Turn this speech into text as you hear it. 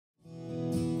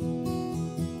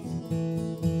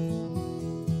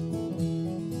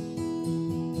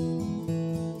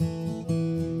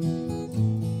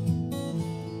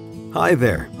Hi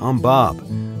there, I'm Bob.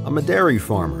 I'm a dairy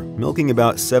farmer, milking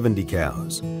about 70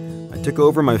 cows. I took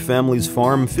over my family's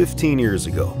farm 15 years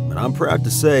ago, and I'm proud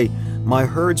to say my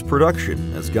herd's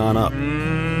production has gone up.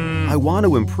 I want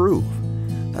to improve.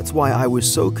 That's why I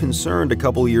was so concerned a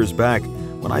couple years back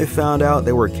when I found out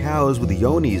there were cows with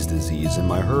Johne's disease in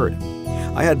my herd.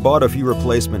 I had bought a few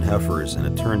replacement heifers, and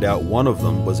it turned out one of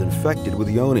them was infected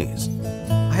with Johne's.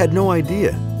 I had no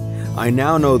idea. I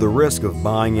now know the risk of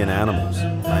buying in animals.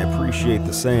 I appreciate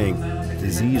the saying,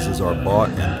 diseases are bought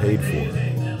and paid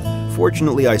for.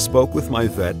 Fortunately, I spoke with my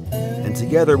vet, and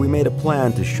together we made a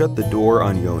plan to shut the door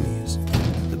on Johne's.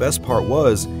 The best part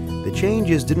was, the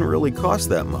changes didn't really cost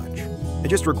that much. It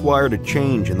just required a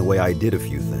change in the way I did a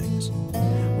few things.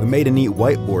 We made a neat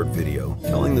whiteboard video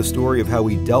telling the story of how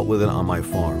we dealt with it on my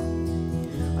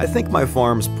farm. I think my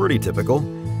farm's pretty typical,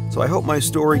 so I hope my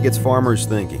story gets farmers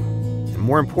thinking.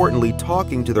 More importantly,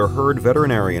 talking to their herd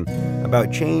veterinarian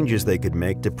about changes they could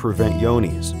make to prevent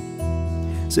Johne's.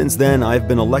 Since then, I've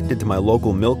been elected to my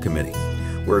local milk committee.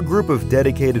 We're a group of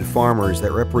dedicated farmers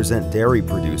that represent dairy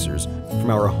producers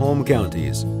from our home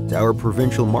counties to our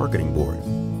provincial marketing board.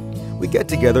 We get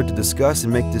together to discuss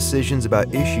and make decisions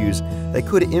about issues that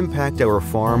could impact our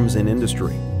farms and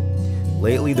industry.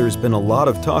 Lately, there's been a lot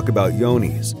of talk about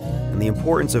Johne's and the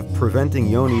importance of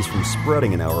preventing Johne's from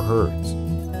spreading in our herds.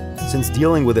 Since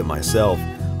dealing with it myself,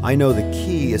 I know the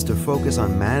key is to focus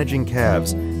on managing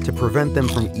calves to prevent them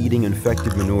from eating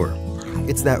infected manure.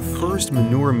 It's that first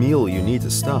manure meal you need to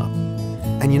stop.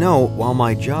 And you know, while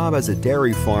my job as a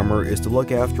dairy farmer is to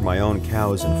look after my own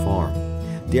cows and farm,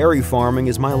 dairy farming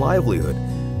is my livelihood,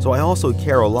 so I also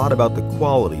care a lot about the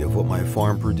quality of what my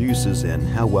farm produces and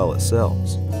how well it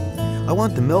sells. I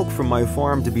want the milk from my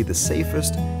farm to be the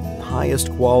safest,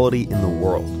 highest quality in the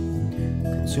world.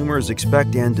 Consumers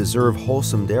expect and deserve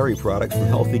wholesome dairy products from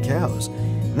healthy cows,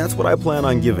 and that's what I plan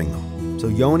on giving them. So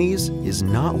Johne's is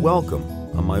not welcome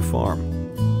on my farm.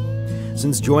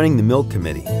 Since joining the milk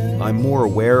committee, I'm more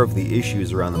aware of the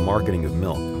issues around the marketing of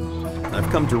milk. I've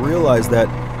come to realize that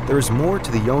there's more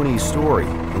to the Johne's story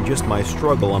than just my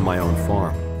struggle on my own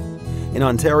farm. In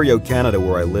Ontario, Canada,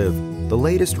 where I live, the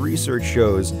latest research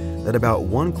shows that about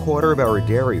 1/4 of our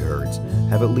dairy herds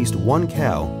have at least one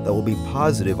cow that will be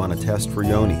positive on a test for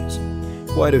Johne's.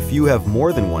 Quite a few have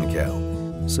more than one cow,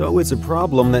 so it's a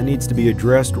problem that needs to be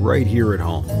addressed right here at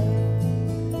home.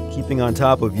 Keeping on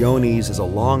top of Johne's is a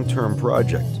long-term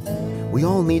project. We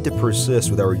all need to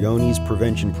persist with our Johne's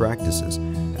prevention practices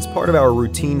as part of our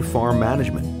routine farm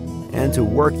management and to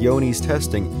work Johne's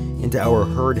testing into our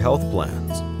herd health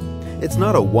plans. It's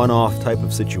not a one-off type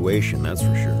of situation, that's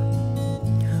for sure.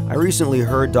 I recently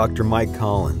heard Dr. Mike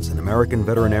Collins, an American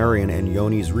veterinarian and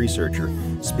Johne's researcher,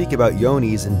 speak about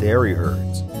Johne's in dairy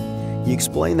herds. He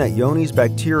explained that Johne's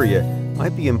bacteria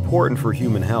might be important for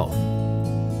human health.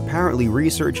 Apparently,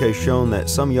 research has shown that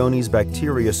some Johne's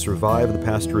bacteria survive the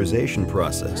pasteurization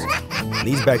process.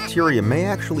 These bacteria may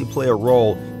actually play a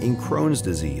role in Crohn's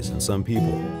disease in some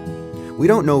people. We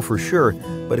don't know for sure,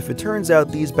 but if it turns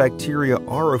out these bacteria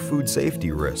are a food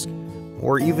safety risk,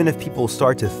 or even if people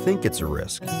start to think it's a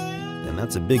risk, then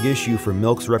that's a big issue for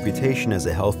milk's reputation as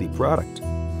a healthy product.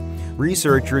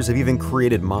 Researchers have even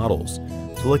created models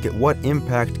to look at what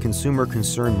impact consumer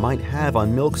concern might have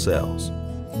on milk sales.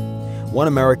 One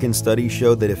American study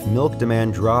showed that if milk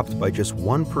demand dropped by just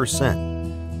 1%,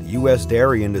 the U.S.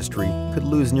 dairy industry could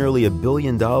lose nearly $1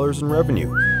 billion in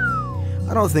revenue.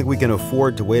 I don't think we can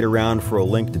afford to wait around for a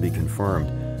link to be confirmed,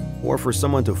 or for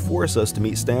someone to force us to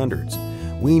meet standards.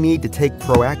 We need to take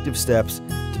proactive steps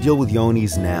to deal with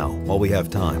Johne's now, while we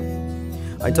have time.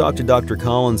 I talked to Dr.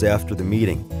 Collins after the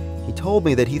meeting. He told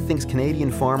me that he thinks Canadian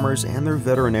farmers and their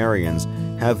veterinarians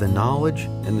have the knowledge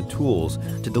and the tools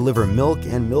to deliver milk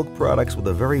and milk products with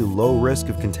a very low risk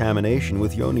of contamination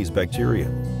with Johne's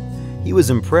bacteria. He was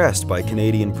impressed by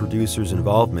Canadian producers'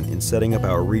 involvement in setting up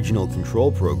our regional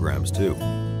control programs, too.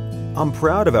 I'm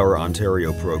proud of our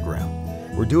Ontario program.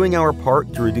 We're doing our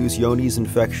part to reduce Johne's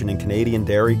infection in Canadian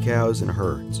dairy cows and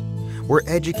herds. We're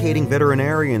educating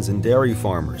veterinarians and dairy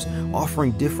farmers,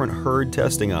 offering different herd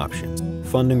testing options,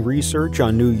 funding research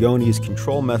on new Johne's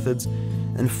control methods,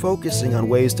 and focusing on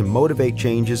ways to motivate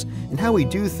changes in how we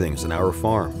do things in our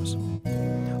farms.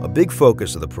 A big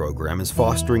focus of the program is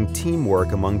fostering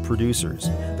teamwork among producers,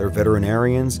 their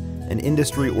veterinarians, and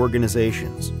industry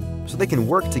organizations, so they can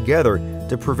work together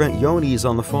to prevent Johne's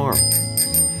on the farm.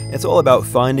 It's all about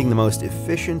finding the most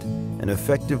efficient and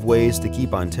effective ways to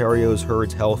keep Ontario's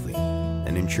herds healthy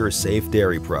and ensure safe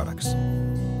dairy products.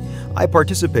 I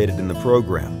participated in the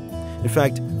program. In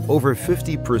fact, over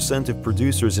 50% of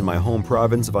producers in my home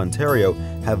province of Ontario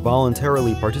have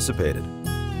voluntarily participated.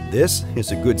 This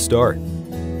is a good start.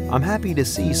 I'm happy to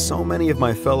see so many of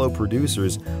my fellow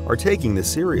producers are taking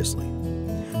this seriously.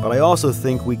 But I also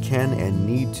think we can and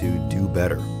need to do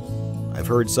better. I've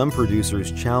heard some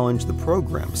producers challenge the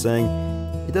program, saying,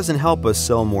 it doesn't help us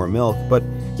sell more milk, but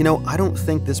I don't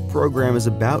think this program is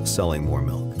about selling more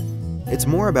milk. It's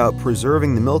more about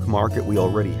preserving the milk market we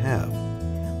already have.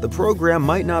 The program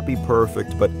might not be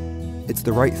perfect, but it's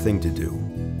the right thing to do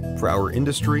for our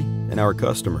industry and our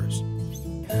customers.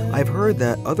 I've heard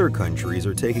that other countries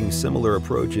are taking similar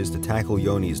approaches to tackle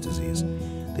Johne's disease.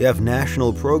 They have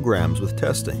national programs with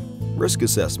testing, risk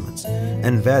assessments,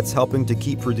 and vets helping to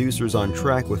keep producers on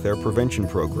track with their prevention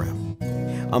program.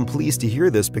 I'm pleased to hear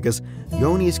this because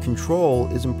Johne's control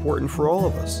is important for all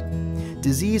of us.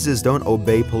 Diseases don't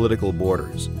obey political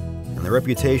borders, and the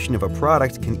reputation of a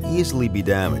product can easily be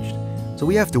damaged, so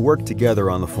we have to work together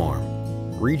on the farm,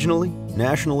 regionally,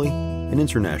 nationally, and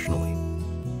internationally.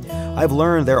 I've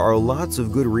learned there are lots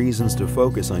of good reasons to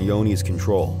focus on Johne's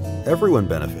control. Everyone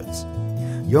benefits.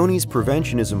 Johne's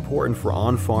prevention is important for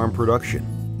on-farm production,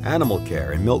 animal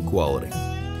care, and milk quality.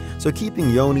 So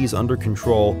keeping Johne's under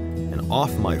control and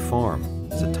off my farm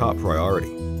is a top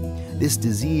priority. This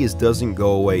disease doesn't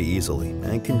go away easily,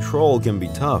 and control can be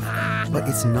tough, but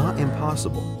it's not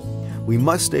impossible. We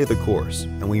must stay the course,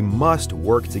 and we must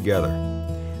work together.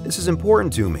 This is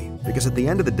important to me because at the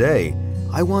end of the day,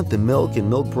 I want the milk and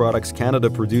milk products Canada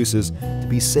produces to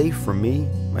be safe for me,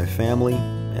 my family,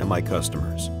 and my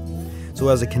customers. So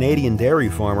as a Canadian dairy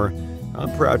farmer,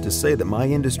 I'm proud to say that my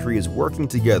industry is working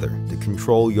together to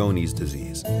control Johne's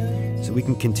disease, so we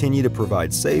can continue to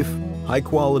provide safe,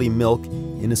 high-quality milk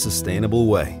in a sustainable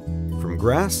way, from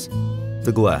grass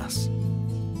to glass.